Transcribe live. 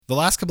The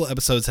last couple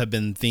episodes have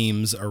been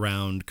themes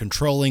around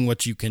controlling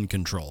what you can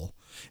control,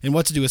 and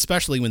what to do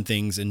especially when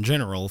things in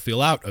general feel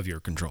out of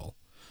your control.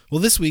 Well,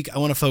 this week I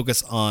want to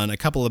focus on a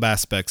couple of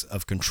aspects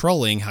of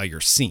controlling how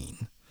you're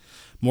seen.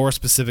 More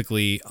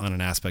specifically on an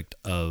aspect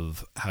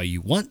of how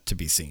you want to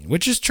be seen,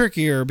 which is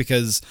trickier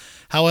because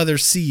how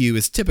others see you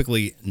is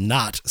typically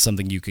not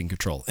something you can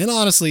control. And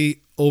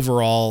honestly,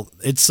 overall,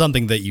 it's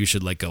something that you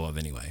should let go of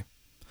anyway.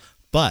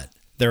 But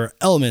there are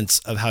elements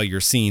of how you're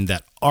seen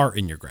that are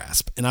in your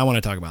grasp, and I want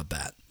to talk about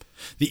that.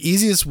 The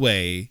easiest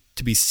way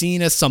to be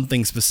seen as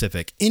something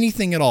specific,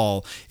 anything at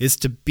all, is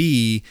to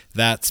be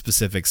that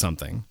specific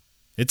something.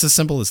 It's as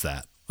simple as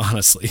that,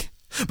 honestly.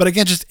 But I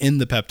can't just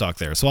end the pep talk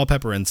there, so I'll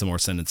pepper in some more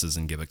sentences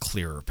and give a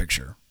clearer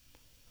picture.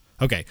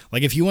 Okay,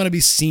 like if you want to be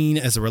seen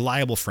as a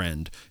reliable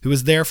friend who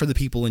is there for the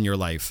people in your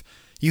life,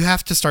 you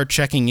have to start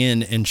checking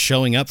in and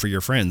showing up for your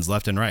friends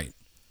left and right.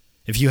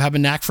 If you have a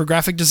knack for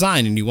graphic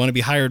design and you want to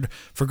be hired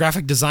for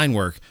graphic design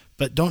work,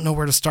 but don't know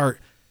where to start,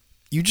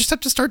 you just have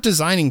to start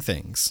designing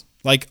things,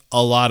 like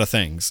a lot of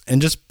things, and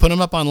just put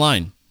them up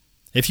online.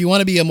 If you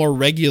want to be a more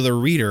regular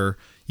reader,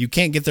 you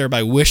can't get there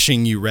by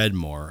wishing you read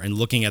more and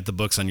looking at the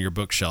books on your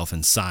bookshelf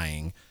and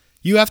sighing.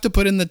 You have to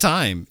put in the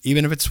time,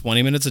 even if it's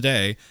 20 minutes a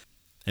day,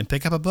 and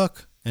pick up a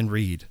book and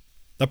read.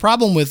 The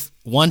problem with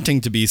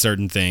wanting to be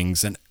certain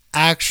things and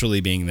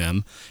actually being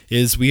them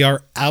is we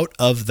are out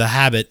of the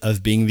habit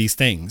of being these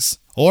things,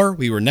 or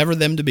we were never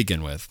them to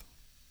begin with.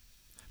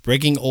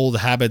 Breaking old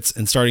habits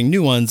and starting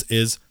new ones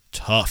is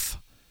tough,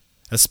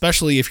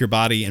 especially if your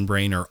body and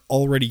brain are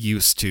already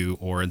used to,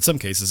 or in some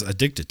cases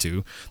addicted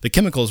to, the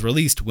chemicals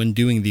released when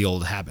doing the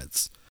old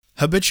habits.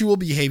 Habitual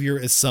behavior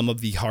is some of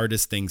the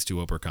hardest things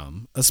to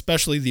overcome,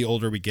 especially the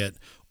older we get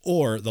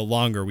or the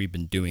longer we've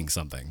been doing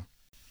something.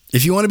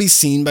 If you want to be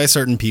seen by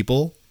certain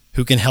people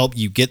who can help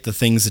you get the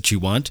things that you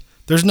want,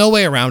 there's no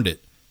way around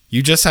it.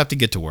 You just have to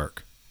get to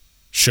work.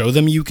 Show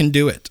them you can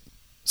do it.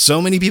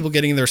 So many people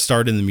getting their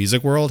start in the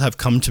music world have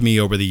come to me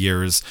over the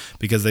years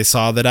because they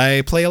saw that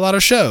I play a lot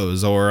of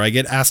shows, or I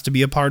get asked to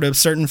be a part of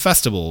certain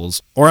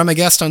festivals, or I'm a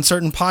guest on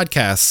certain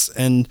podcasts,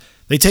 and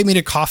they take me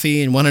to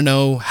coffee and want to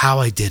know how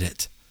I did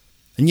it.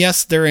 And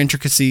yes, there are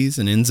intricacies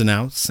and ins and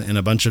outs and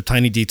a bunch of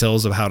tiny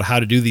details of how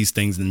to do these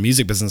things in the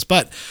music business,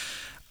 but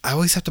I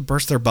always have to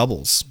burst their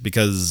bubbles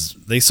because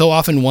they so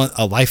often want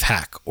a life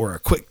hack or a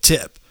quick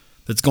tip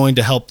that's going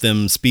to help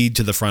them speed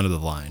to the front of the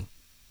line.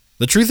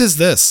 The truth is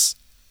this: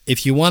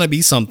 if you want to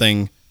be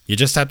something, you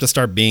just have to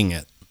start being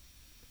it.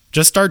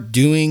 Just start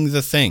doing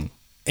the thing,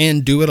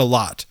 and do it a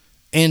lot,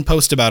 and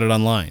post about it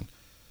online.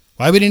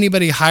 Why would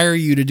anybody hire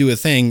you to do a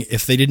thing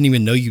if they didn't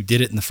even know you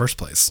did it in the first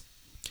place?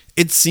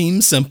 It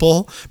seems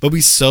simple, but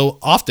we so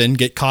often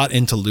get caught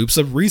into loops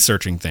of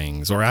researching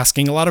things, or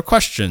asking a lot of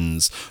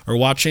questions, or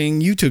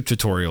watching YouTube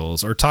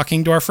tutorials, or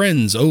talking to our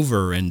friends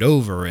over and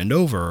over and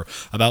over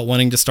about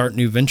wanting to start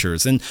new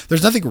ventures. And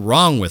there's nothing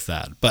wrong with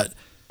that, but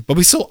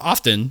we so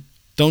often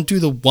don't do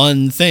the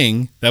one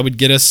thing that would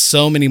get us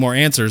so many more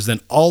answers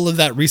than all of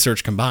that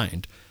research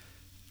combined.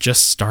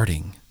 Just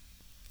starting.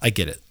 I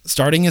get it.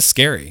 Starting is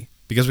scary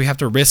because we have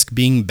to risk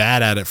being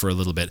bad at it for a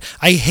little bit.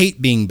 I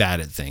hate being bad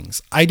at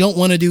things. I don't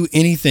want to do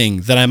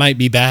anything that I might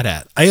be bad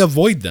at. I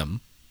avoid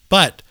them.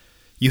 But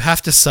you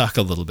have to suck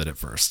a little bit at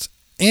first.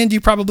 And you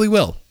probably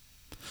will.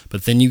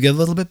 But then you get a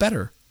little bit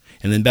better.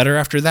 And then better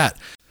after that.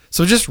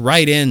 So just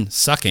write in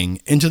sucking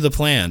into the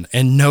plan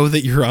and know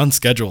that you're on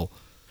schedule.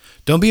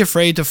 Don't be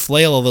afraid to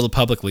flail a little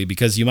publicly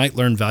because you might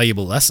learn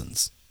valuable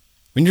lessons.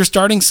 When you're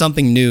starting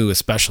something new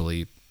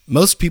especially,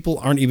 most people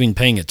aren't even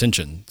paying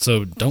attention,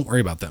 so don't worry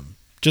about them.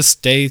 Just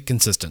stay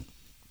consistent.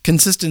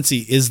 Consistency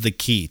is the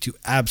key to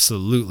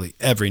absolutely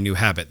every new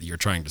habit that you're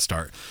trying to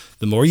start.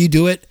 The more you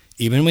do it,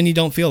 even when you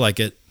don't feel like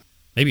it,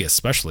 maybe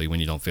especially when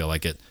you don't feel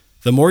like it,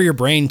 the more your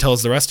brain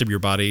tells the rest of your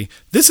body,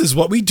 this is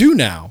what we do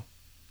now.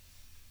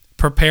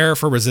 Prepare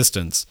for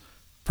resistance.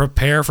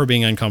 Prepare for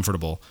being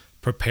uncomfortable.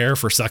 Prepare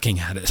for sucking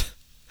at it.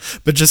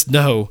 But just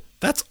know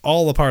that's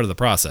all a part of the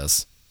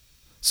process.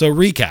 So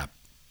recap.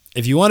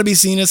 If you want to be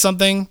seen as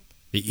something,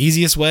 the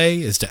easiest way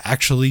is to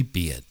actually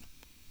be it.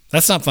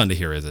 That's not fun to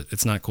hear, is it?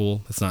 It's not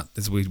cool.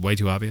 It's way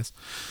too obvious.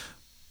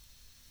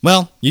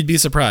 Well, you'd be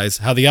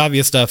surprised how the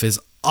obvious stuff is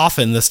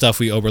often the stuff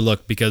we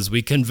overlook because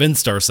we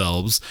convinced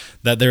ourselves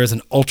that there is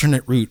an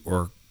alternate route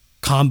or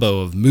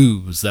combo of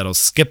moves that'll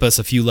skip us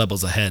a few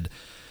levels ahead.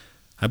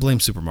 I blame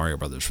Super Mario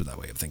Brothers for that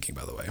way of thinking,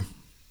 by the way.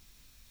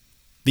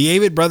 The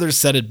Avett Brothers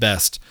said it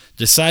best: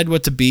 decide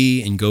what to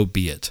be and go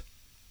be it.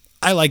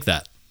 I like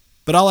that,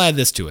 but I'll add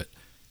this to it.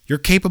 You're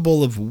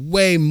capable of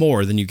way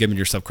more than you've given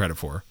yourself credit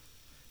for.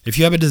 If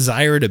you have a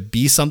desire to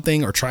be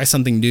something or try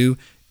something new,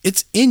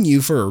 it's in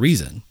you for a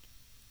reason.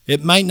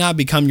 It might not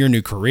become your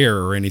new career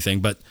or anything,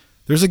 but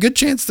there's a good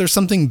chance there's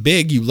something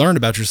big you learned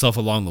about yourself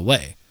along the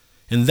way,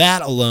 and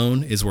that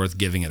alone is worth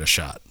giving it a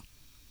shot.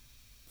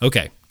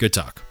 Okay, good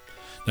talk.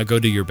 Now go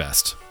do your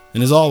best.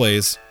 And as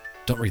always,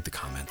 don't read the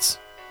comments.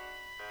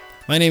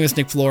 My name is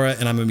Nick Flora,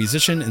 and I'm a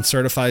musician and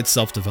certified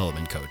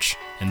self-development coach,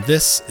 and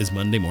this is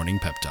Monday Morning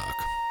Pep Talk.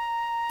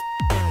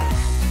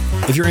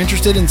 If you're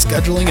interested in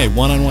scheduling a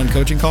one-on-one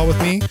coaching call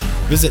with me,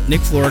 visit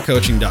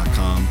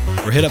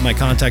nickfloracoaching.com or hit up my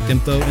contact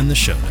info in the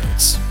show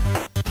notes.